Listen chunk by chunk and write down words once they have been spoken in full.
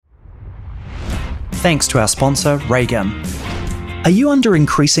thanks to our sponsor, Raygun. Are you under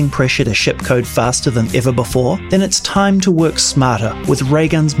increasing pressure to ship code faster than ever before? Then it's time to work smarter with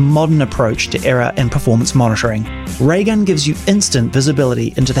Raygun's modern approach to error and performance monitoring. Raygun gives you instant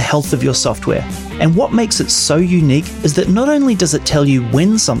visibility into the health of your software. And what makes it so unique is that not only does it tell you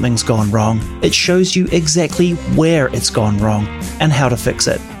when something's gone wrong, it shows you exactly where it's gone wrong and how to fix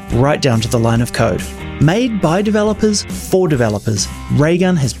it, right down to the line of code. Made by developers for developers,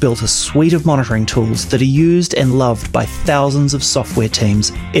 Raygun has built a suite of monitoring tools that are used and loved by thousands of software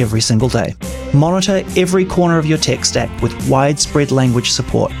teams every single day. Monitor every corner of your tech stack with widespread language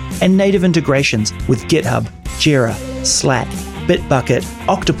support and native integrations with GitHub, Jira, Slack, Bitbucket,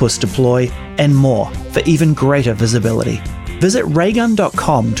 Octopus Deploy, and more for even greater visibility. Visit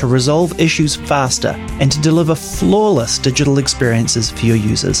raygun.com to resolve issues faster and to deliver flawless digital experiences for your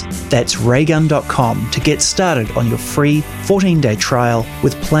users. That's raygun.com to get started on your free 14-day trial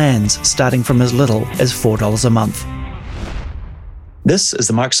with plans starting from as little as $4 a month. This is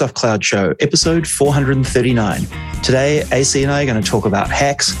the Microsoft Cloud Show, episode 439. Today, AC and I are going to talk about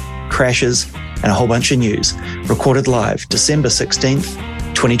hacks, crashes, and a whole bunch of news. Recorded live, December 16th,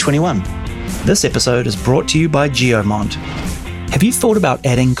 2021. This episode is brought to you by Geomont. Have you thought about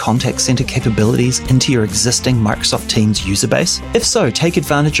adding contact center capabilities into your existing Microsoft Teams user base? If so, take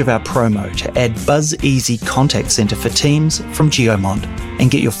advantage of our promo to add BuzzEasy Contact Center for Teams from Geomont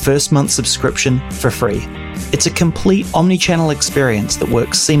and get your first month subscription for free. It's a complete omni-channel experience that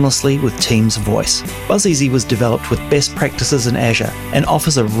works seamlessly with Teams Voice. BuzzEasy was developed with best practices in Azure and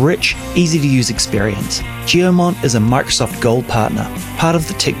offers a rich, easy-to-use experience. Geomont is a Microsoft Gold partner, part of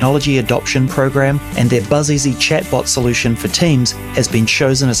the Technology Adoption Program, and their BuzzEasy chatbot solution for Teams has been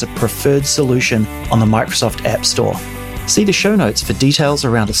chosen as a preferred solution on the Microsoft App Store. See the show notes for details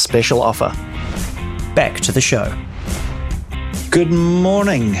around a special offer. Back to the show. Good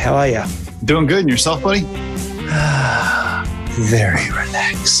morning. How are you? Doing good. And yourself, buddy? Very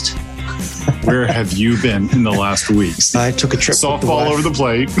relaxed. Where have you been in the last weeks? I took a trip. Softball over the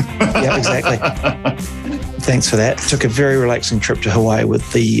plate. Yeah, exactly. Thanks for that. Took a very relaxing trip to Hawaii with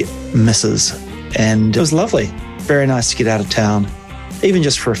the missus, and it was lovely. Very nice to get out of town, even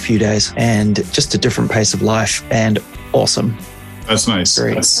just for a few days, and just a different pace of life, and awesome. That's nice.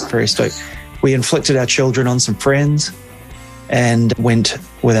 Very stoked. We inflicted our children on some friends and went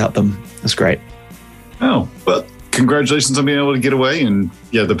without them. It was great. Oh, well, congratulations on being able to get away. And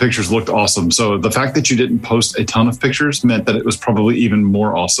yeah, the pictures looked awesome. So the fact that you didn't post a ton of pictures meant that it was probably even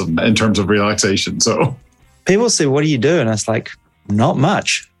more awesome in terms of relaxation. So people say, what do you do? And I was like, not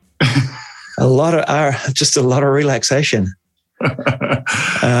much. Just a lot of relaxation.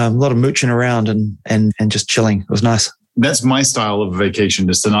 A lot of mooching around and just chilling. It was nice. That's my style of vacation,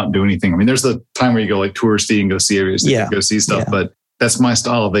 is to not do anything. I mean, there's the time where you go like touristy and go see areas, go see stuff, but that's my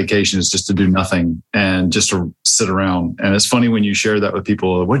style of vacation, is just to do nothing and just to sit around. And it's funny when you share that with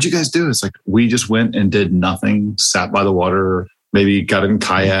people. What'd you guys do? It's like, we just went and did nothing, sat by the water, maybe got in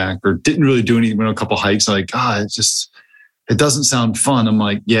kayak, or didn't really do anything, went on a couple hikes. I'm like, it doesn't sound fun. I'm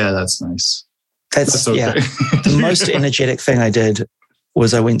like, yeah, that's nice. That's okay. Yeah. The most energetic thing I did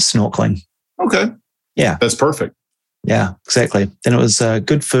was I went snorkeling. Okay. Yeah. That's perfect. Yeah, exactly. Then it was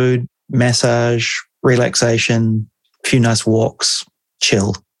good food, massage, relaxation, a few nice walks,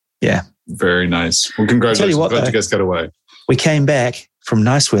 chill. Yeah. Very nice. Well, congratulations. Glad you guys got away. We came back from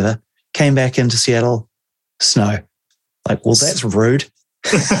nice weather, came back into Seattle, snow. Like, well, that's rude.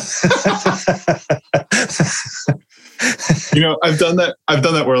 I've done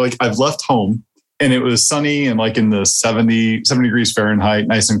that where like I've left home and it was sunny and like in the 70 degrees Fahrenheit,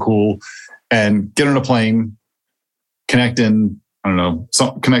 nice and cool, and get on a plane, connect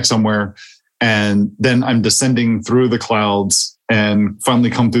somewhere. And then I'm descending through the clouds and finally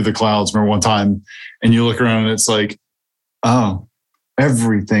come through the clouds. Remember one time, and you look around and it's like, oh,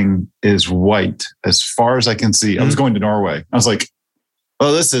 everything is white as far as I can see. I was going to Norway. I was like,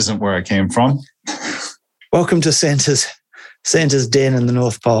 oh, this isn't where I came from. Welcome to Santa's den in the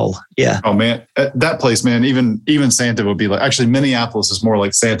North Pole. Yeah. Oh man, that place, man. Even Santa would be like. Actually, Minneapolis is more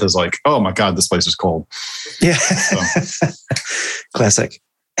like Santa's. Like, oh my God, this place is cold. Yeah. So. Classic.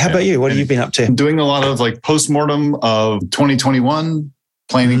 How about you? What have you been up to? I'm doing a lot of like postmortem of 2021,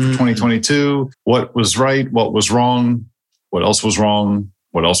 planning for 2022. What was right? What was wrong? What else was wrong?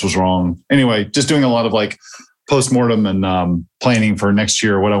 What else was wrong? Anyway, just doing a lot of like postmortem and planning for next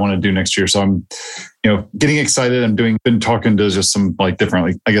year, what I want to do next year. So I'm, getting excited. Been talking to just some like different,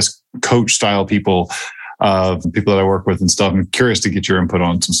 like, I guess, coach style people that I work with and stuff. I'm curious to get your input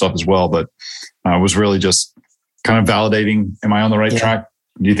on some stuff as well. But I was really just kind of validating, am I on the right track?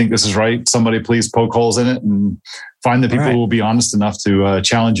 Do you think this is right? Somebody please poke holes in it and find the people who will be honest enough to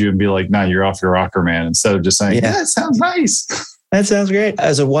challenge you and be like, nah, you're off your rocker, man. Instead of just saying, yeah, it sounds nice. That sounds great.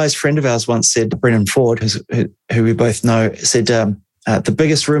 As a wise friend of ours once said, Brennan Ford, who we both know, said, the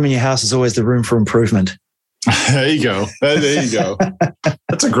biggest room in your house is always the room for improvement. There you go. There you go.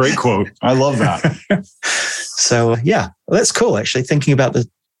 That's a great quote. I love that. So that's cool. Actually, thinking about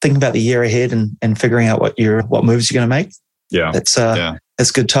the year ahead and figuring out what moves you're going to make. Yeah,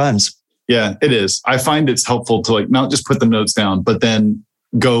 that's good times. Yeah, it is. I find it's helpful to not just put the notes down, but then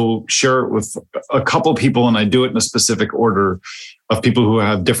go share it with a couple people, and I do it in a specific order of people who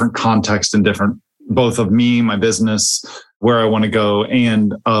have different context and different, both of me, my business, where I want to go,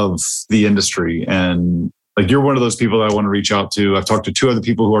 and of the industry. And you're one of those people that I want to reach out to. I've talked to 2 other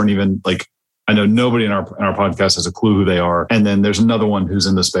people who aren't even I know nobody in our podcast has a clue who they are. And then there's another one who's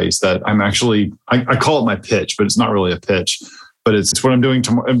in the space that I'm actually, I call it my pitch, but it's not really a pitch, but it's what I'm doing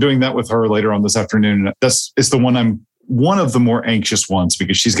tomorrow. I'm doing that with her later on this afternoon. It's the one I'm one of the more anxious ones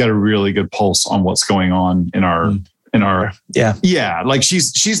because she's got a really good pulse on what's going on in our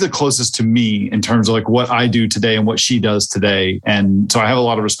she's the closest to me in terms of what I do today and what she does today. And so I have a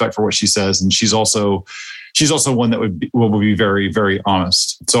lot of respect for what she says. And she's also one that will be very, very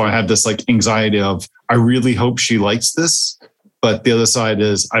honest. So I have this anxiety of, I really hope she likes this. But the other side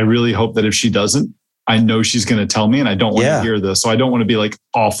is, I really hope that if she doesn't, I know she's going to tell me, and I don't want to hear this. So I don't want to be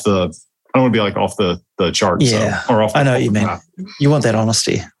off the charts. Yeah. Or off. I know what you mean. You want that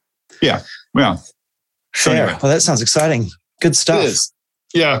honesty. Yeah. Yeah. Fair. Anyway. Well, that sounds exciting. Good stuff. It is.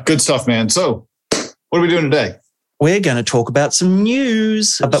 Yeah. Good stuff, man. So what are we doing today? We're going to talk about some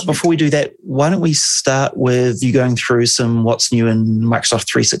news. But before we do that, why don't we start with you going through some what's new in Microsoft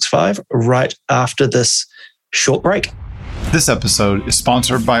 365 right after this short break. This episode is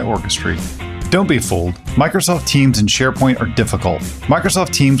sponsored by Orchestrate. Don't be fooled. Microsoft Teams and SharePoint are difficult.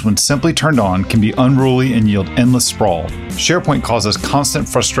 Microsoft Teams, when simply turned on, can be unruly and yield endless sprawl. SharePoint causes constant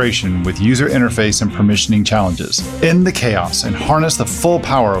frustration with user interface and permissioning challenges. End the chaos and harness the full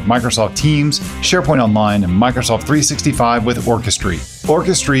power of Microsoft Teams, SharePoint Online, and Microsoft 365 with Orchestrate.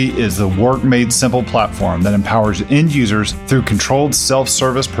 Orchestrate is the work-made simple platform that empowers end users through controlled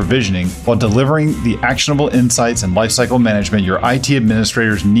self-service provisioning while delivering the actionable insights and lifecycle management your IT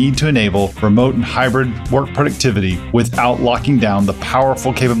administrators need to enable remote and hybrid work productivity without locking down the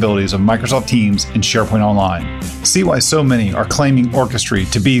powerful capabilities of Microsoft Teams and SharePoint Online. See why so many are claiming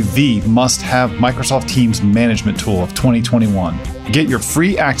Orchestrate to be the must-have Microsoft Teams management tool of 2021. Get your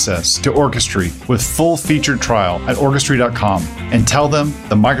free access to Orchestrate with full featured trial at Orchestrate.com and tell them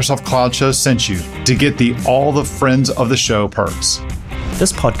the Microsoft Cloud Show sent you to get the all the friends of the show perks.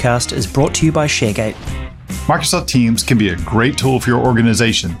 This podcast is brought to you by ShareGate. Microsoft Teams can be a great tool for your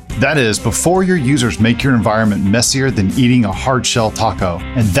organization. That is, before your users make your environment messier than eating a hard shell taco.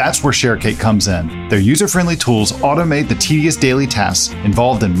 And that's where ShareGate comes in. Their user-friendly tools automate the tedious daily tasks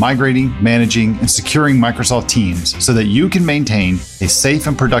involved in migrating, managing, and securing Microsoft Teams so that you can maintain a safe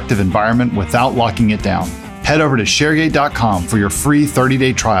and productive environment without locking it down. Head over to ShareGate.com for your free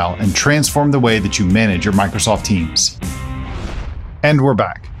 30-day trial and transform the way that you manage your Microsoft Teams. And we're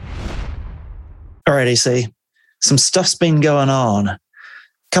back. All right, AC. Some stuff's been going on. A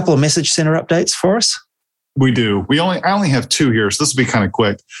couple of message center updates for us. We do. I only have 2 here, so this will be kind of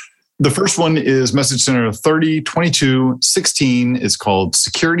quick. The first one is Message Center 30.22.16. It's called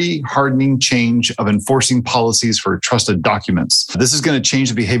Security Hardening Change of Enforcing Policies for Trusted Documents. This is going to change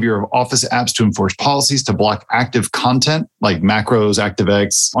the behavior of Office apps to enforce policies to block active content like macros,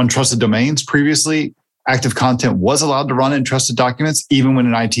 ActiveX on trusted domains. Previously, active content was allowed to run in trusted documents, even when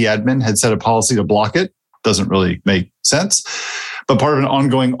an IT admin had set a policy to block it. Doesn't really make sense. But part of an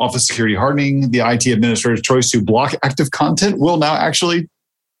ongoing Office security hardening, the IT administrator's choice to block active content will now actually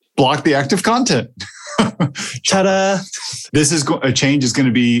block the active content. Ta-da! This is a change is going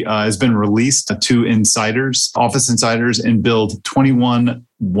to be has been released to insiders, Office insiders in build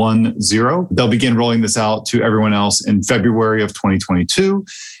 21.10. They'll begin rolling this out to everyone else in February of 2022.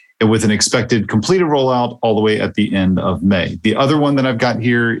 With an expected completed rollout all the way at the end of May. The other one that I've got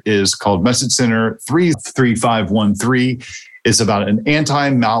here is called Message Center 33513. It's about an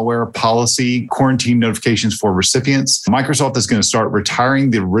anti-malware policy, quarantine notifications for recipients. Microsoft is going to start retiring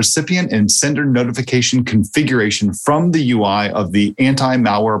the recipient and sender notification configuration from the UI of the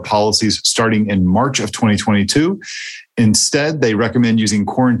anti-malware policies starting in March of 2022. Instead, they recommend using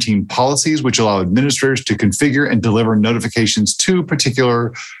quarantine policies, which allow administrators to configure and deliver notifications to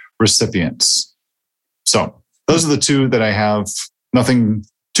particular recipients. So those are the 2 that I have. Nothing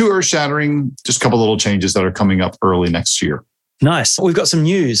too earth-shattering, just a couple little changes that are coming up early next year. Nice. We've got some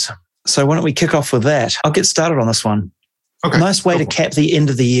news. So why don't we kick off with that? I'll get started on this one. Okay. Nice way to cap the end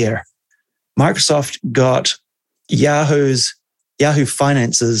of the year. Microsoft got Yahoo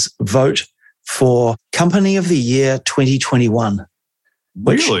Finance's vote for Company of the Year 2021.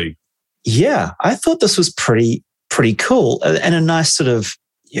 Really? Yeah, I thought this was pretty cool and a nice sort of,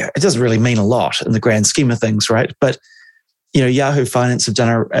 it doesn't really mean a lot in the grand scheme of things, right? But, Yahoo Finance have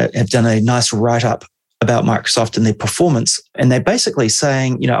done a nice write-up about Microsoft and their performance. And they're basically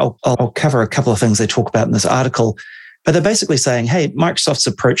saying, I'll cover a couple of things they talk about in this article, but they're basically saying, hey, Microsoft's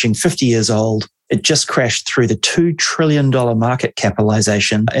approaching 50 years old. It just crashed through the $2 trillion market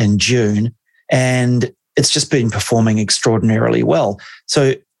capitalization in June, and it's just been performing extraordinarily well.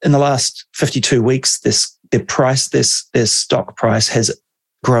 So in the last 52 weeks, their stock price has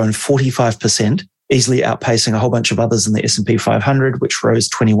grown 45%, easily outpacing a whole bunch of others in the S&P 500, which rose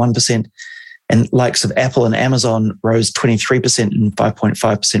 21%. And likes of Apple and Amazon rose 23% and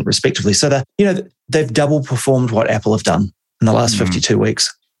 5.5% respectively. So they've double performed what Apple have done in the last 52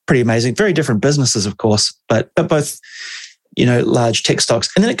 weeks. Pretty amazing. Very different businesses, of course, but both, large tech stocks.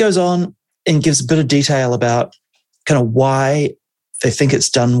 And then it goes on and gives a bit of detail about kind of why they think it's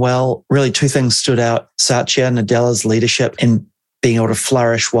done well. Really, two things stood out: Satya Nadella's leadership in being able to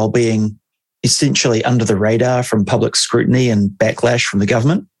flourish while being essentially under the radar from public scrutiny and backlash from the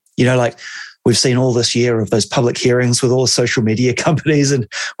government. We've seen all this year of those public hearings with all the social media companies,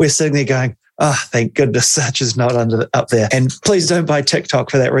 and we're sitting there going, thank goodness Satya's not up there. And please don't buy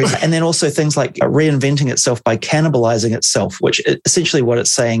TikTok for that reason. And then also things like reinventing itself by cannibalizing itself, which essentially what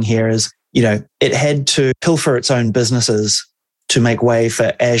it's saying here is, it had to pilfer its own businesses to make way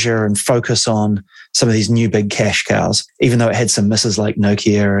for Azure and focus on some of these new big cash cows, even though it had some misses like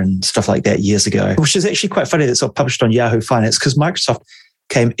Nokia and stuff like that years ago, which is actually quite funny. That's all published on Yahoo Finance because Microsoft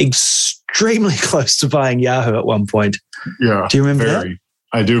came extremely close to buying Yahoo at one point. Yeah. Do you remember that?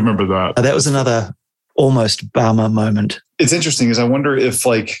 I do remember that. That was another almost bummer moment. It's interesting is I wonder if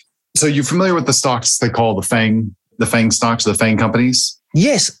so you're familiar with the stocks they call the FANG stocks, the FANG companies?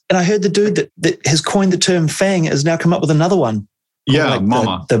 Yes. And I heard the dude that has coined the term FANG has now come up with another one. Yeah,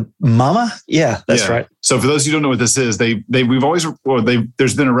 Mama. The Mama? Yeah, that's right. So for those who don't know what this is, there's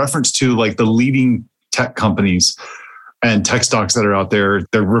been a reference to like the leading tech companies and tech stocks that are out there.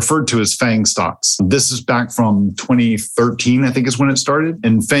 They're referred to as FANG stocks. This is back from 2013, I think is when it started.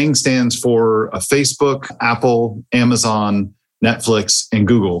 And FANG stands for Facebook, Apple, Amazon, Netflix, and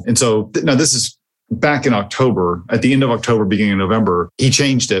Google. And so now this is back in October, at the end of October, beginning of November, he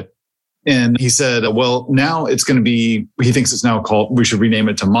changed it. And he said, well, now it's going to be, he thinks it's now called, we should rename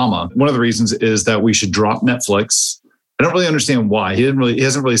it to Mama. One of the reasons is that we should drop Netflix. I don't really understand why. He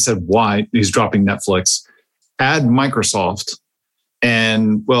hasn't really said why he's dropping Netflix. Add Microsoft.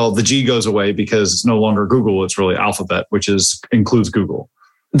 And well, the G goes away because it's no longer Google. It's really Alphabet, which includes Google.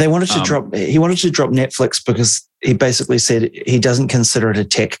 He wanted to drop Netflix because he basically said he doesn't consider it a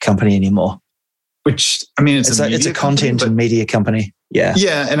tech company anymore. Which, I mean, it's a content and media company. Yeah.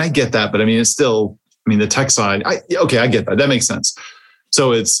 Yeah. And I get that. But I mean, it's still, the tech side. I get that. That makes sense.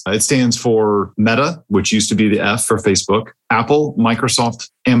 So it stands for Meta, which used to be the F for Facebook, Apple, Microsoft,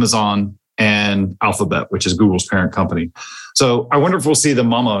 Amazon, and Alphabet, which is Google's parent company. So I wonder if we'll see the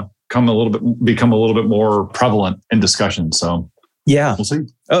Mama become a little bit more prevalent in discussion. So yeah, we'll see.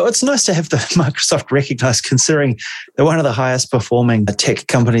 Oh, it's nice to have the Microsoft recognized, considering they're one of the highest performing tech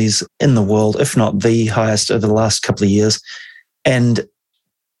companies in the world, if not the highest over the last couple of years. And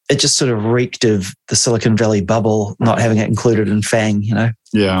it just sort of reeked of the Silicon Valley bubble, not having it included in FANG,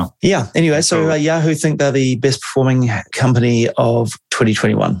 Yeah. Yeah. Anyway, so Yahoo think they're the best performing company of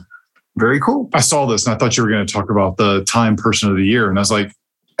 2021. Very cool. I saw this and I thought you were going to talk about the Time Person of the Year. And I was like,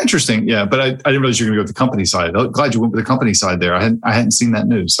 interesting. Yeah. But I didn't realize you were going to go with the company side. I'm glad you went with the company side there. I hadn't seen that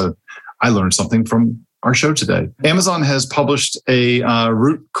news. So I learned something from our show today. Amazon has published a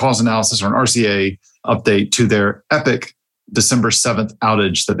root cause analysis, or an RCA update to their Epic December 7th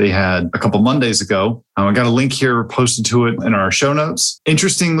outage that they had a couple Mondays ago. I got a link here posted to it in our show notes.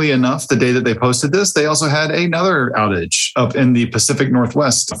 Interestingly enough, the day that they posted this, they also had another outage up in the Pacific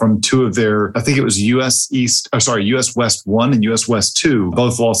Northwest from two of their, I think it was US West 1 and US West 2,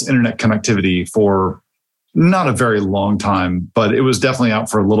 both lost internet connectivity for not a very long time, but it was definitely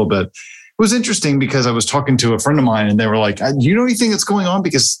out for a little bit. It was interesting because I was talking to a friend of mine and they were like, do you know anything that's going on?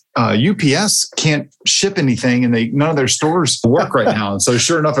 Because UPS can't ship anything and none of their stores work right now. And so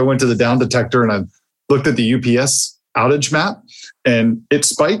sure enough, I went to the down detector and I looked at the UPS outage map and it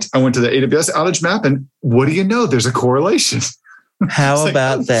spiked. I went to the AWS outage map and what do you know? There's a correlation. How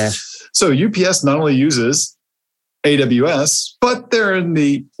about that? So UPS not only uses AWS, but they're in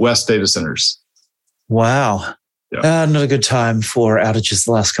the West data centers. Wow. Yeah. Not a good time for outages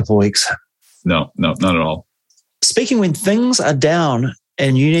the last couple of weeks. No, not at all. Speaking when things are down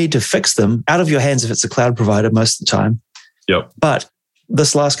and you need to fix them, out of your hands if it's a cloud provider most of the time. Yep. But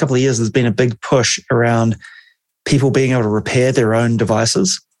this last couple of years, there's been a big push around people being able to repair their own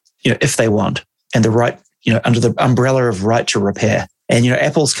devices, if they want, and the right, under the umbrella of right to repair. And,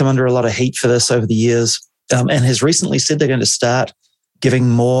 Apple's come under a lot of heat for this over the years, and has recently said they're going to start giving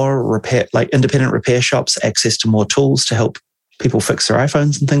more independent repair shops access to more tools to help people fix their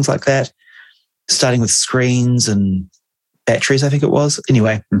iPhones and things like that, starting with screens and batteries, I think it was.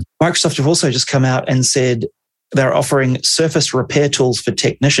 Anyway, Microsoft have also just come out and said they're offering Surface repair tools for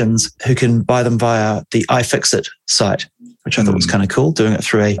technicians who can buy them via the iFixit site, which I thought was kind of cool, doing it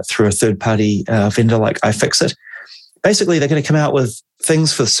through a third-party vendor like iFixit. Basically, they're going to come out with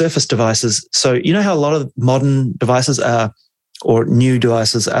things for Surface devices. So how a lot of modern devices are, or new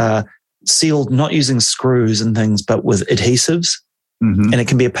devices are sealed not using screws and things, but with adhesives. Mm-hmm. And it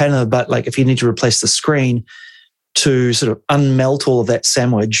can be a pain in the butt, like if you need to replace the screen, to sort of unmelt all of that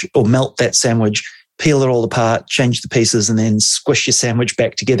sandwich or melt that sandwich, peel it all apart, change the pieces, and then squish your sandwich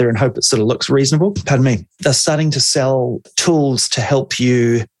back together and hope it sort of looks reasonable. Pardon me. They're starting to sell tools to help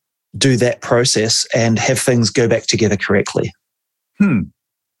you do that process and have things go back together correctly.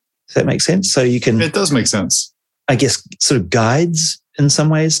 Does that make sense? So you can... It does make sense. I guess sort of guides in some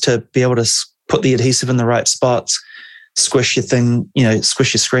ways to be able to put the adhesive in the right spots, squish your thing,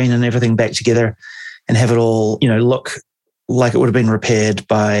 squish your screen and everything back together and have it all, look like it would have been repaired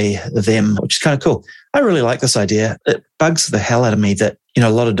by them, which is kind of cool. I really like this idea. It bugs the hell out of me that, a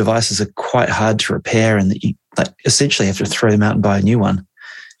lot of devices are quite hard to repair and that you essentially have to throw them out and buy a new one. It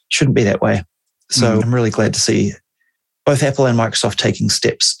shouldn't be that way. So I'm really glad to see both Apple and Microsoft taking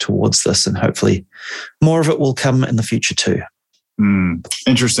steps towards this, and hopefully more of it will come in the future too.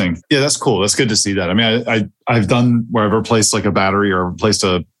 Interesting. Yeah, that's cool. That's good to see that. I mean, I've done where I've replaced like a battery or replaced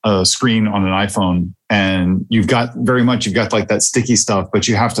a screen on an iPhone, and you've got like that sticky stuff, but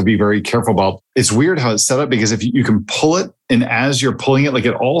you have to be very careful about. It's weird how it's set up, because if you can pull it, and as you're pulling it, like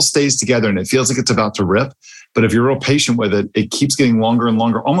it all stays together and it feels like it's about to rip. But if you're real patient with it, it keeps getting longer and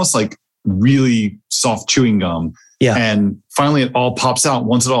longer, almost like really soft chewing gum. Yeah. And finally it all pops out.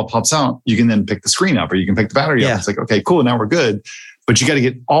 Once it all pops out, you can then pick the screen up or you can pick the battery up. It's like, okay, cool. Now we're good. But you got to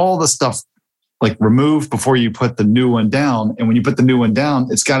get all the stuff like removed before you put the new one down. And when you put the new one down,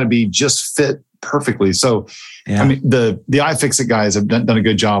 it's got to be just fit perfectly. So, I mean, the iFixit guys have done a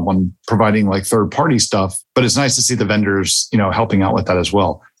good job on providing like third-party stuff, but it's nice to see the vendors, helping out with that as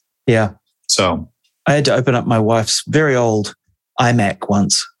well. Yeah. So I had to open up my wife's very old iMac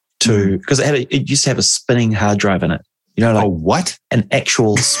once because it used to have a spinning hard drive in it. Like what? An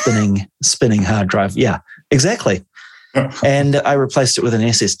actual spinning hard drive. Yeah, exactly. And I replaced it with an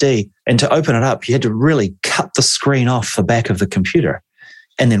SSD. And to open it up, you had to really cut the screen off the back of the computer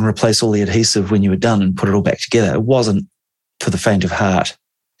and then replace all the adhesive when you were done and put it all back together. It wasn't for the faint of heart.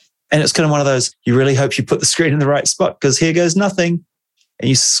 And it's kind of one of those, you really hope you put the screen in the right spot because here goes nothing. And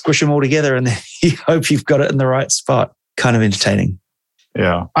you squish them all together and then you hope you've got it in the right spot. Kind of entertaining.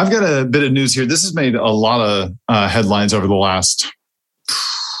 Yeah. I've got a bit of news here. This has made a lot of headlines over the last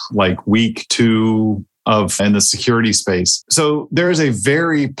week, two in the security space. So there is a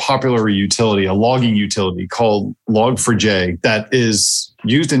very popular utility, a logging utility called Log4j that is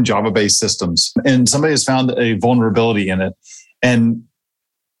used in Java-based systems. And somebody has found a vulnerability in it. And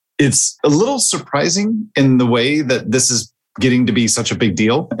it's a little surprising in the way that this is getting to be such a big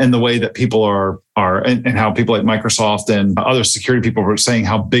deal, and the way that people are and how people like Microsoft and other security people are saying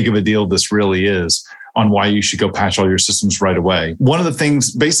how big of a deal this really is on why you should go patch all your systems right away. One of the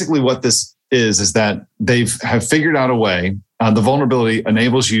things, basically what this is that have figured out a way, the vulnerability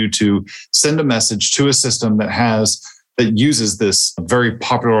enables you to send a message to a system that uses this very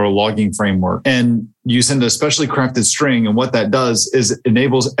popular logging framework. And you send a specially crafted string. And what that does is it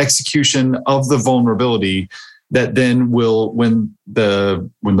enables execution of the vulnerability that then will, what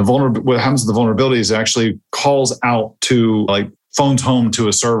happens to the vulnerability is it actually calls out to phones home to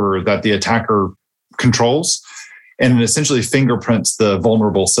a server that the attacker controls. And it essentially fingerprints the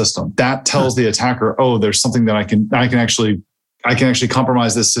vulnerable system. That tells the attacker, oh, there's something that I can actually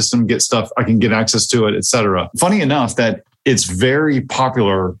compromise this system, get stuff, I can get access to it, et cetera. Funny enough that it's very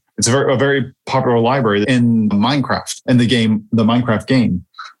popular. It's a very popular library in Minecraft, in the Minecraft game.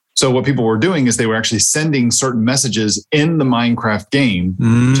 So what people were doing is they were actually sending certain messages in the Minecraft game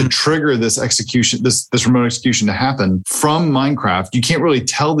to trigger this execution, this remote execution to happen from Minecraft. You can't really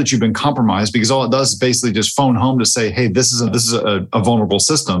tell that you've been compromised because all it does is basically just phone home to say, hey, this is a vulnerable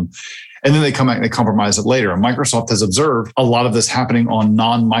system. And then they come back and they compromise it later. And Microsoft has observed a lot of this happening on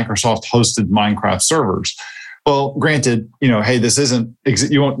non-Microsoft hosted Minecraft servers. Well, granted, hey, this isn't,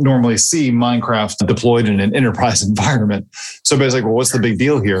 you won't normally see Minecraft deployed in an enterprise environment. So everybody's like, well, what's the big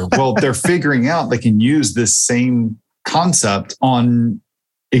deal here? Well, they're figuring out they can use this same concept on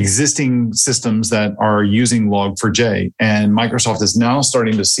existing systems that are using Log4j. And Microsoft is now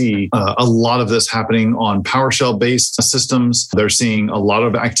starting to see a lot of this happening on PowerShell-based systems. They're seeing a lot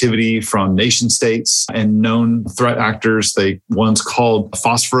of activity from nation states and known threat actors. One's called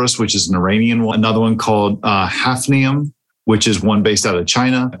Phosphorus, which is an Iranian one. Another one called Hafnium, which is one based out of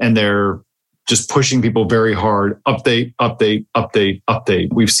China. And they're just pushing people very hard. Update.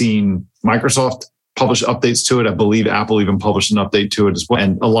 We've seen Microsoft publish updates to it. I believe Apple even published an update to it as well.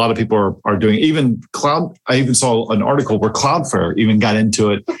 And a lot of people are doing even cloud. I even saw an article where Cloudflare even got into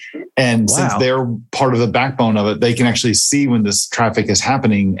it. And since they're part of the backbone of it, they can actually see when this traffic is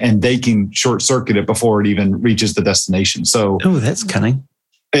happening and they can short circuit it before it even reaches the destination. So, that's cunning.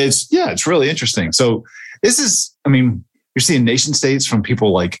 It's really interesting. So this is, you're seeing nation states from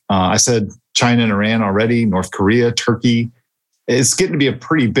people like, I said, China and Iran already, North Korea, Turkey. It's getting to be a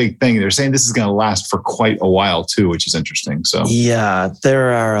pretty big thing. They're saying this is going to last for quite a while too, which is interesting. So yeah,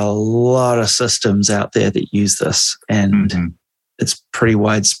 there are a lot of systems out there that use this, and it's pretty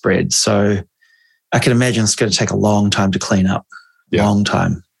widespread. So I can imagine it's going to take a long time to clean up. Long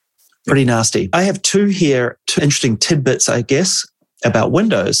time. Pretty nasty. I have two interesting tidbits, I guess, about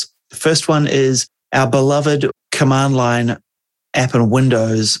Windows. The first one is our beloved command line app in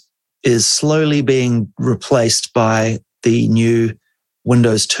Windows is slowly being replaced by the new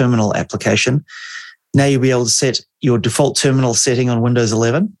Windows Terminal application. Now you'll be able to set your default terminal setting on Windows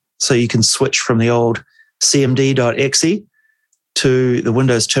 11. So you can switch from the old cmd.exe to the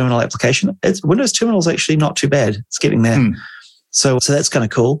Windows Terminal application. Windows Terminal is actually not too bad. It's getting there. So that's kind of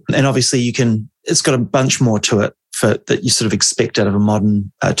cool. And obviously it's got a bunch more to it that you sort of expect out of a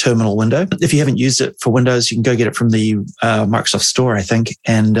modern terminal window. If you haven't used it for Windows, you can go get it from the Microsoft Store, I think,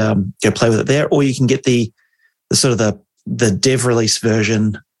 and go play with it there. Or you can get the sort of the dev release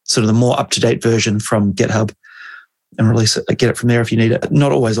version, sort of the more up-to-date version from GitHub and get it from there if you need it.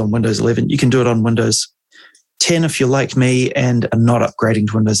 Not always on Windows 11. You can do it on Windows 10 if you're like me and are not upgrading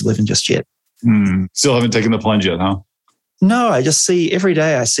to Windows 11 just yet. Still haven't taken the plunge yet, huh? No, I just see every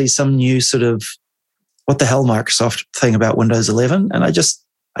day I see some new sort of what the hell Microsoft thing about Windows 11. And I just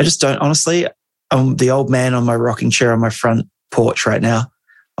don't, honestly. I'm the old man on my rocking chair on my front porch right now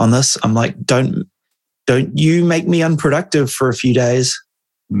on this. I'm like, don't you make me unproductive for a few days.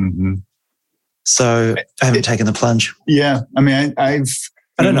 So I haven't taken the plunge. Yeah. I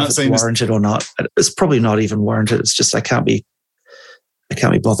don't know if it's warranted or not. It's probably not even warranted. It's just I can't be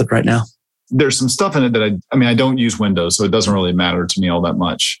bothered right now. There's some stuff in it that I don't use Windows, so it doesn't really matter to me all that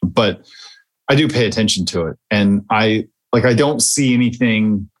much. But I do pay attention to it. And I don't see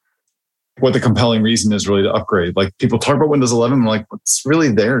anything what the compelling reason is really to upgrade. Like people talk about Windows 11, I'm like, what's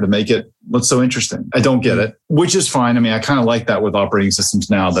really there to make it, what's so interesting? I don't get it, which is fine. I kind of like that with operating systems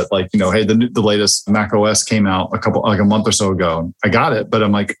now that hey, the latest Mac OS came out a month or so ago. I got it, but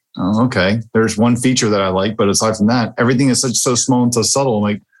I'm like, oh, okay, there's one feature that I like, but aside from that, everything is so small and so subtle. I'm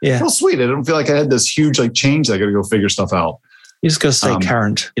like, well, sweet. I don't feel like I had this huge change. I got to go figure stuff out. You just got to stay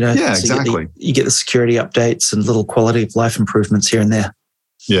current, Yeah, so exactly. You get the security updates and little quality of life improvements here and there.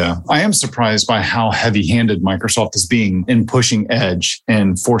 Yeah. I am surprised by how heavy-handed Microsoft is being in pushing Edge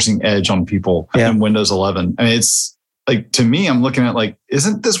and forcing Edge on people in Windows 11. It's like, to me, I'm looking at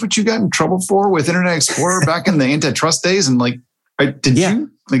isn't this what you got in trouble for with Internet Explorer back in the antitrust days? And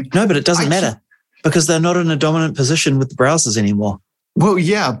you? No, but it doesn't matter because they're not in a dominant position with the browsers anymore. Well,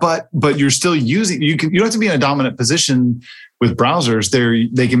 yeah, but you're still using, you don't have to be in a dominant position with browsers.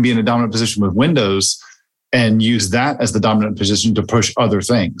 They can be in a dominant position with Windows and use that as the dominant position to push other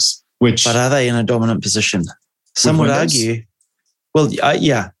things. But are they in a dominant position? Some would argue. Well,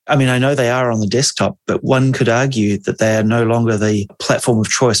 yeah. I know they are on the desktop, but one could argue that they are no longer the platform of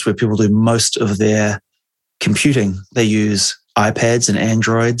choice where people do most of their computing. They use iPads and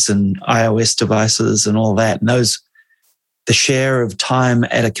Androids and iOS devices and all that. And the share of time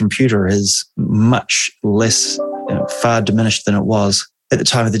at a computer is much less, far diminished than it was at the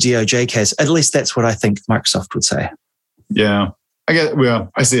time of the DOJ case. At least that's what I think Microsoft would say. Yeah,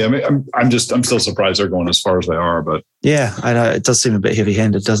 I see. I'm still surprised they're going as far as they are, but yeah, I know it does seem a bit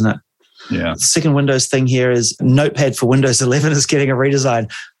heavy-handed, doesn't it? Yeah. The second Windows thing here is Notepad for Windows 11 is getting a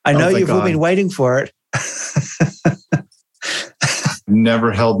redesign. I know you've all been waiting for it.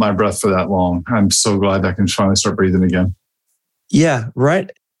 Never held my breath for that long. I'm so glad I can finally start breathing again. Yeah, right.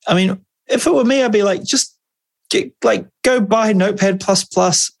 If it were me, I'd be like, just go buy Notepad++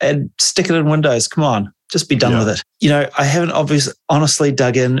 and stick it in Windows. Come on. Just be done with it. You know, I haven't honestly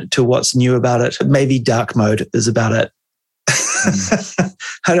dug into what's new about it. Maybe dark mode is about it.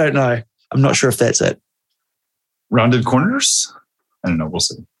 I don't know. I'm not sure if that's it. Rounded corners? I don't know. We'll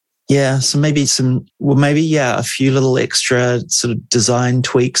see. Yeah. So maybe a few little extra sort of design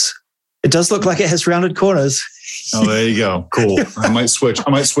tweaks. It does look like it has rounded corners. Oh, there you go. Cool. I might switch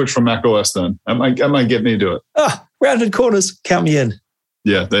from Mac OS then. I might get me to do it. Oh, rounded corners. Count me in.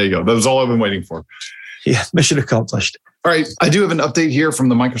 Yeah, there you go. That was all I've been waiting for. Yeah, mission accomplished. All right. I do have an update here from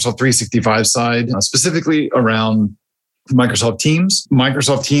the Microsoft 365 side, specifically around Microsoft Teams.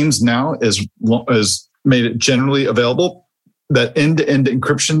 Microsoft Teams now is made it generally available. That end-to-end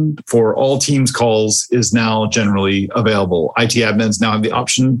encryption for all Teams calls is now generally available. IT admins now have the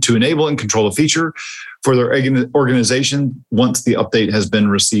option to enable and control a feature for their organization once the update has been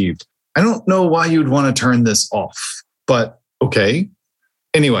received. I don't know why you'd want to turn this off, but okay.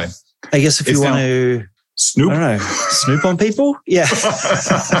 Anyway. I guess if you want to snoop, I don't know, snoop on people? Yeah.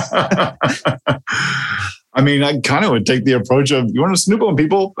 I mean, I kind of would take the approach of, you want to snoop on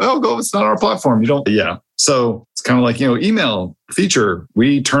people? Oh, go, it's not our platform. You don't. Yeah. So it's kind of like, email feature.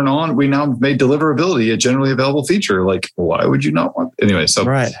 We now made deliverability a generally available feature. Like, why would you not want? Anyway, so.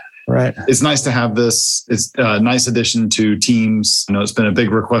 Right. It's nice to have this. It's a nice addition to Teams. I know it's been a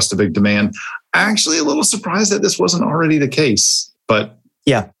big request, a big demand. Actually, a little surprised that this wasn't already the case, but.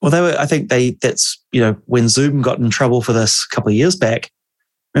 Yeah. Well, that's when Zoom got in trouble for this a couple of years back.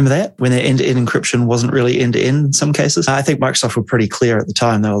 Remember that? When their end-to-end encryption wasn't really end-to-end in some cases. I think Microsoft were pretty clear at the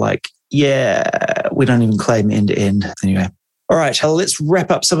time. They were like, yeah, we don't even claim end-to-end. Anyway. All right. Let's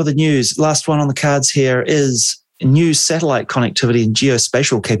wrap up some of the news. Last one on the cards here is new satellite connectivity and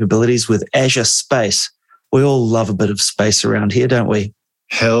geospatial capabilities with Azure Space. We all love a bit of space around here, don't we?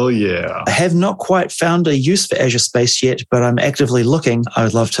 Hell yeah. I have not quite found a use for Azure Space yet, but I'm actively looking.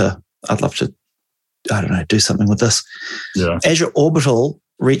 I'd love to, I don't know, do something with this. Yeah. Azure Orbital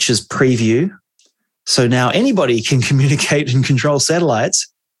reaches preview. So now anybody can communicate and control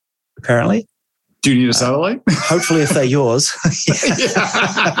satellites, apparently. Do you need a satellite? Hopefully if they're yours.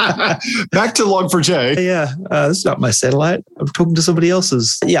 Back to Log4j. Yeah, this is not my satellite. I'm talking to somebody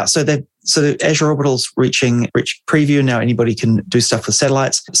else's. Yeah, so the Azure Orbital's reach preview. Now anybody can do stuff with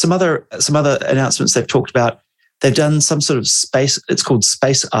satellites. Some other announcements they've talked about. They've done some sort of space. It's called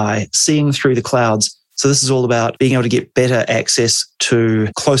Space Eye, seeing through the clouds. So this is all about being able to get better access to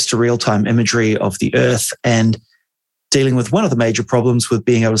close to real-time imagery of the Earth and dealing with one of the major problems with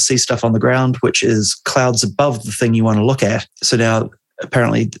being able to see stuff on the ground, which is clouds above the thing you want to look at. So now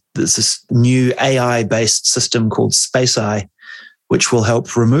apparently there's this new AI-based system called Space Eye, which will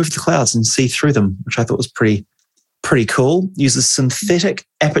help remove the clouds and see through them, which I thought was pretty cool. Uses synthetic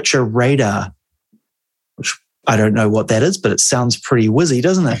aperture radar, which I don't know what that is, but it sounds pretty whizzy,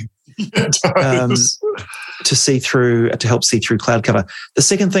 doesn't it? It does. To help see through cloud cover. The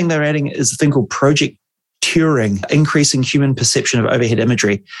second thing they're adding is a thing called Project Turing, increasing human perception of overhead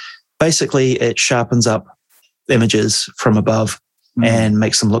imagery. Basically, it sharpens up images from above and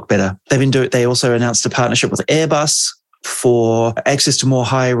makes them look better. They also announced a partnership with Airbus for access to more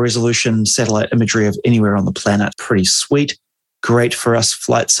high-resolution satellite imagery of anywhere on the planet. Pretty sweet. Great for us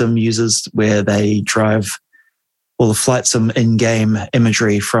flight sim users where they drive all the flight sim in-game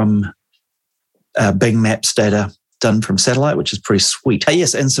imagery from Bing Maps data done from satellite, which is pretty sweet.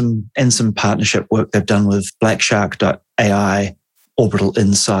 Yes, and some partnership work they've done with Blackshark.ai, Orbital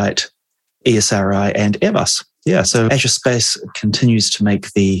Insight, ESRI, and Airbus. Yeah, so Azure Space continues to make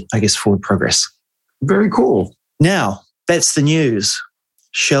forward progress. Very cool. Now, that's the news.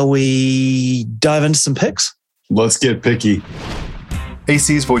 Shall we dive into some picks? Let's get picky.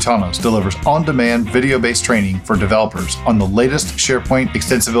 AC's Voitanos delivers on-demand video-based training for developers on the latest SharePoint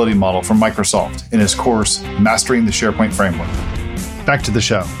extensibility model from Microsoft in his course, Mastering the SharePoint Framework. Back to the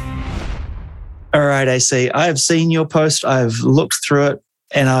show. All right, AC, I have seen your post. I've looked through it,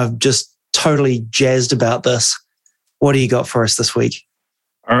 and I've just totally jazzed about this. What do you got for us this week?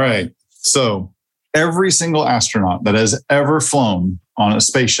 All right. So every single astronaut that has ever flown on a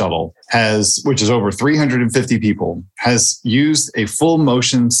space shuttle which is over 350 people, has used a full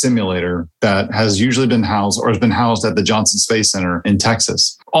motion simulator that has usually been housed at the Johnson Space Center in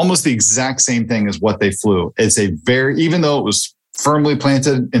Texas. Almost the exact same thing as what they flew. It's even though it was firmly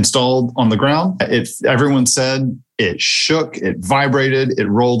installed on the ground, everyone said it shook, it vibrated, it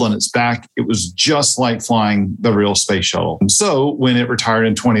rolled on its back. It was just like flying the real space shuttle. And so when it retired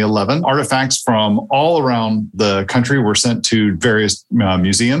in 2011, artifacts from all around the country were sent to various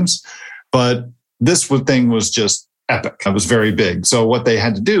museums. But this thing was just epic. It was very big. So what they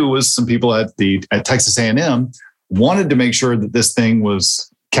had to do was some people at Texas A&M wanted to make sure that this thing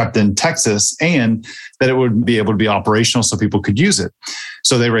was kept in Texas and that it would be able to be operational so people could use it.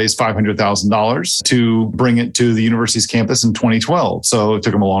 So they raised $500,000 to bring it to the university's campus in 2012. So it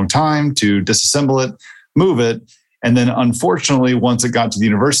took them a long time to disassemble it, move it. And then unfortunately, once it got to the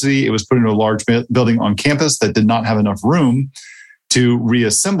university, it was put into a large building on campus that did not have enough room to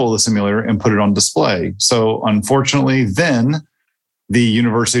reassemble the simulator and put it on display. So unfortunately, then the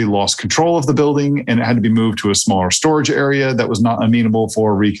university lost control of the building and it had to be moved to a smaller storage area that was not amenable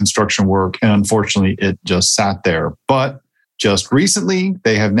for reconstruction work. And unfortunately, it just sat there. But just recently,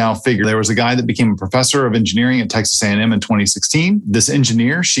 they have now figured there was a guy that became a professor of engineering at Texas A&M in 2016. This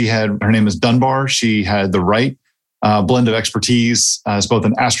engineer, her name is Dunbar. She had the right blend of expertise as both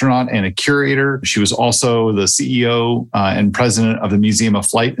an astronaut and a curator. She was also the CEO and president of the Museum of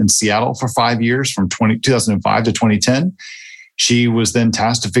Flight in Seattle for 5 years, from 2005 to 2010. She was then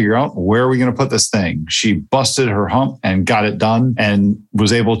tasked to figure out, where are we going to put this thing? She busted her hump and got it done and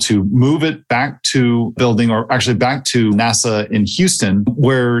was able to move it back to back to NASA in Houston,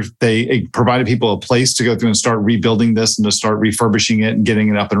 where they provided people a place to go through and start rebuilding this and to start refurbishing it and getting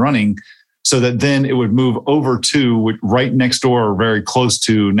it up and running, so that then it would move over to right next door, or very close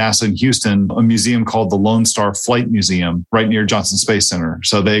to NASA in Houston, a museum called the Lone Star Flight Museum right near Johnson Space Center.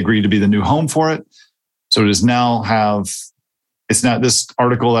 So they agreed to be the new home for it. So this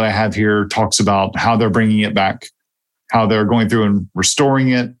article that I have here talks about how they're bringing it back, how they're going through and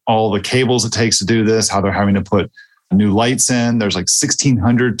restoring it, all the cables it takes to do this, how they're having to put new lights in. There's like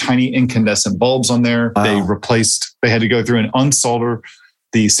 1,600 tiny incandescent bulbs on there. Wow. They had to go through and unsolder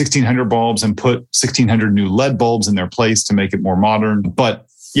the 1,600 bulbs and put 1,600 new LED bulbs in their place to make it more modern. But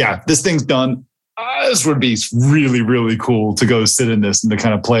yeah, this thing's done. This would be really, really cool to go sit in this and to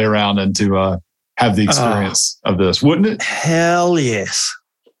kind of play around and to have the experience of this, wouldn't it? Hell yes.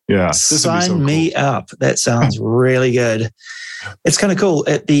 Yeah. Sign me up. That sounds really good. It's kind of cool.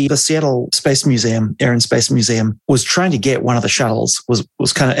 At the Seattle Space Museum, Air and Space Museum, was trying to get one of the shuttles,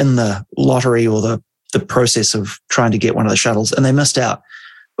 was kind of in the lottery or the process of trying to get one of the shuttles, and they missed out.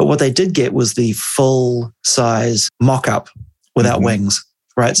 But what they did get was the full size mock-up without wings.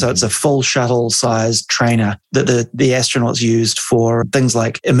 Right. So it's a full shuttle sized trainer that the astronauts used for things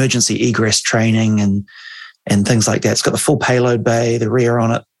like emergency egress training and things like that. It's got the full payload bay, the rear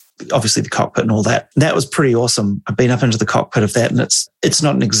on it, obviously the cockpit and all that. That was pretty awesome. I've been up into the cockpit of that, and it's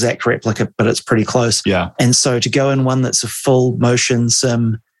not an exact replica, but it's pretty close. Yeah. And so to go in one that's a full motion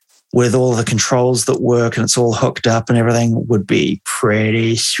sim with all the controls that work and it's all hooked up and everything would be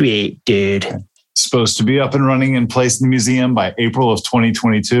pretty sweet, dude. Supposed to be up and running and placed in the museum by April of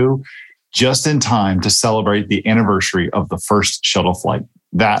 2022, just in time to celebrate the anniversary of the first shuttle flight.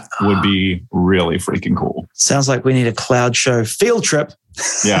 That would be really freaking cool. Sounds like we need a cloud show field trip.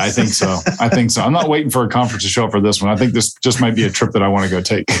 Yeah, I think so. I'm not waiting for a conference to show up for this one. I think this just might be a trip that I want to go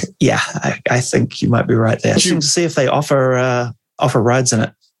take. Yeah, I think you might be right there. Interesting to see if they offer rides in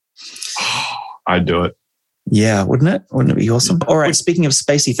it. I'd do it. Yeah, wouldn't it? Wouldn't it be awesome? All right, speaking of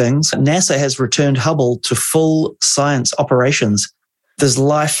spacey things, NASA has returned Hubble to full science operations. There's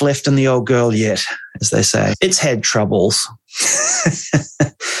life left in the old girl yet, as they say. It's had troubles.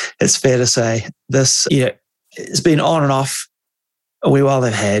 It's fair to say. It's been on and off a wee while.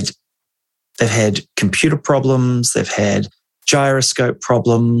 They've had computer problems, they've had gyroscope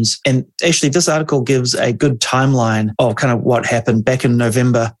problems. And actually, this article gives a good timeline of kind of what happened back in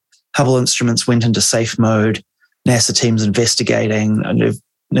November. Hubble instruments went into safe mode. NASA teams investigating.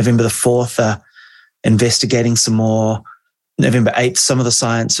 November the 4th, investigating some more. November 8th, some of the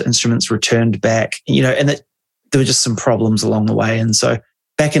science instruments returned back. And there were just some problems along the way. And so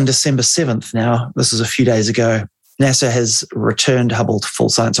back in December 7th now, this is a few days ago, NASA has returned Hubble to full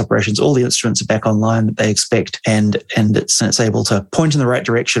science operations. All the instruments are back online that they expect, and it's able to point in the right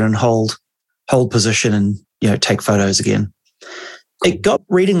direction and hold position and take photos again. It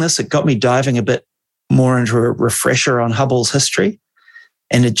got me diving a bit more into a refresher on Hubble's history.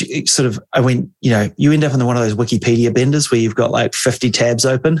 And it sort of, I went, you end up in one of those Wikipedia benders where you've got like 50 tabs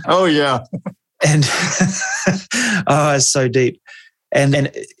open. Oh, yeah. And it's so deep. And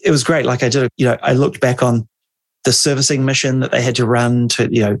it was great. Like I looked back on the servicing mission that they had to run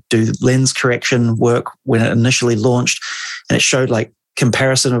to, do lens correction work when it initially launched. And it showed like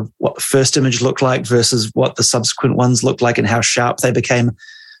comparison of what the first image looked like versus what the subsequent ones looked like and how sharp they became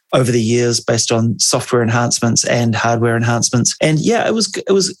over the years based on software enhancements and hardware enhancements. And yeah, it was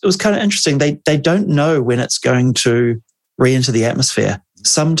kind of interesting. They don't know when it's going to re-enter the atmosphere.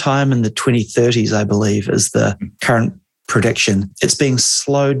 Sometime in the 2030s, I believe, is the current prediction. It's being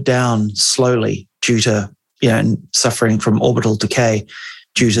slowed down slowly due to, suffering from orbital decay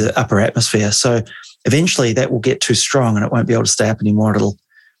due to the upper atmosphere. So eventually that will get too strong and it won't be able to stay up anymore.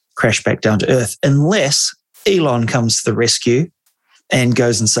 crash back down to Earth unless Elon comes to the rescue and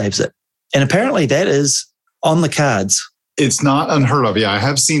goes and saves it. And apparently that is on the cards. It's not unheard of. Yeah, I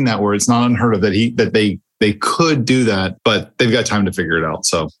have seen that where it's not unheard of that they could do that, but they've got time to figure it out.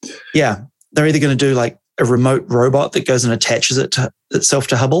 So yeah, they're either going to do like a remote robot that goes and attaches itself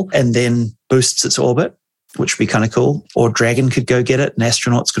to Hubble and then boosts its orbit, which would be kind of cool. Or Dragon could go get it and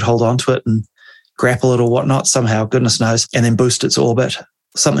astronauts could hold on to it and grapple it or whatnot somehow, goodness knows, and then boost its orbit,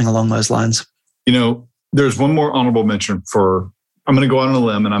 something along those lines. You know, there's one more honorable mention I'm going to go out on a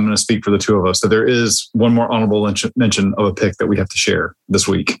limb and I'm going to speak for the two of us. So there is one more honorable mention of a pick that we have to share this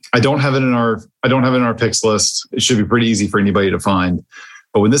week. I don't have it in our picks list. It should be pretty easy for anybody to find.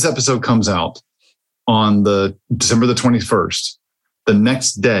 But when this episode comes out on the December the 21st, the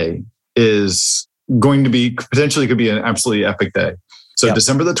next day is going to be potentially could be an absolutely epic day. So yep.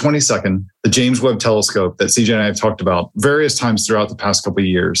 December the 22nd, the James Webb Telescope that CJ and I have talked about various times throughout the past couple of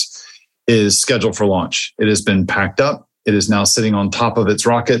years is scheduled for launch. It has been packed up. It is now sitting on top of its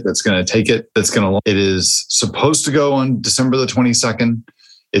rocket that's going to take it. It is supposed to go on December the 22nd.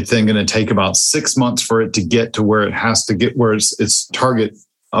 It's then going to take about 6 months for it to get to where it has to get, where its target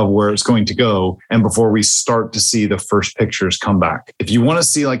of where it's going to go. And before we start to see the first pictures come back. If you want to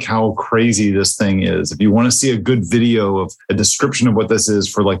see like how crazy this thing is, if you want to see a good video of a description of what this is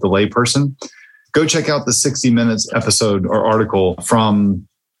for like the layperson, go check out the 60 Minutes episode or article from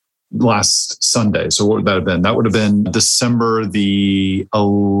last Sunday. So what would that have been? That would have been December the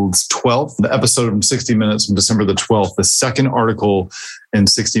 12th. The episode from 60 Minutes from December the 12th. The second article in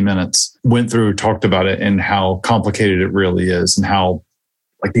 60 Minutes went through, talked about it and how complicated it really is and how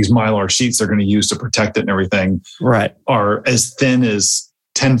like these Mylar sheets they're going to use to protect it and everything are as thin as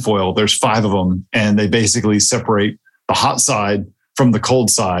tinfoil. There's 5 of them and they basically separate the hot side from the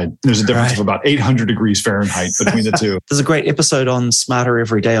cold side. There's a difference of about 800 degrees Fahrenheit between the two. There's a great episode on Smarter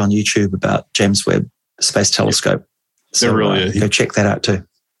Every Day on YouTube about James Webb Space Telescope. So there really is. Go check that out too.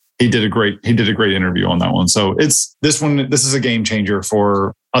 He did a great interview on that one. So this is a game changer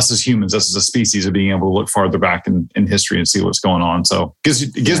for us as humans, us as a species, of being able to look farther back in history and see what's going on. So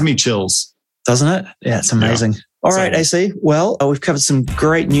it gives me chills. Doesn't it? Yeah, it's amazing. Yeah. All right, AC. Well, we've covered some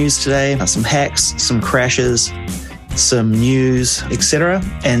great news today, some hacks, some crashes, some news, etc.,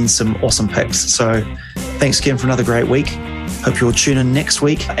 and some awesome picks. So thanks again for another great week. Hope you'll tune in next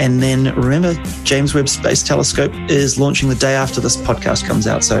week. And then remember, James Webb Space Telescope is launching the day after this podcast comes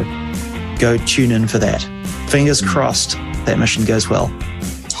out. So go tune in for that. Fingers crossed that mission goes well.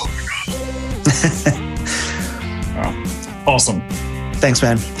 Wow. Awesome. Thanks,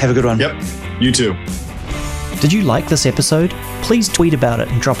 man. Have a good one. Yep. You too. Did you like this episode? Please tweet about it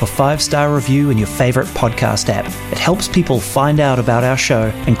and drop a 5-star review in your favorite podcast app. It helps people find out about our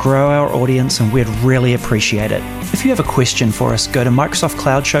show and grow our audience, and we'd really appreciate it. If you have a question for us, go to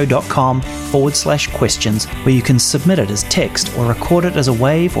microsoftcloudshow.com/questions, where you can submit it as text or record it as a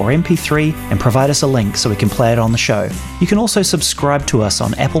WAV or MP3 and provide us a link so we can play it on the show. You can also subscribe to us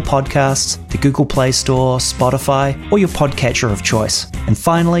on Apple Podcasts, the Google Play Store, Spotify, or your podcatcher of choice. And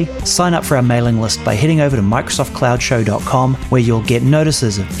finally, sign up for our mailing list by heading over to microsoftcloudshow.com, where you'll get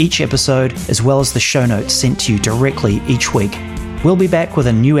notices of each episode as well as the show notes sent to you directly each week. We'll be back with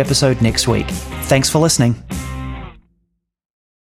a new episode next week. Thanks for listening.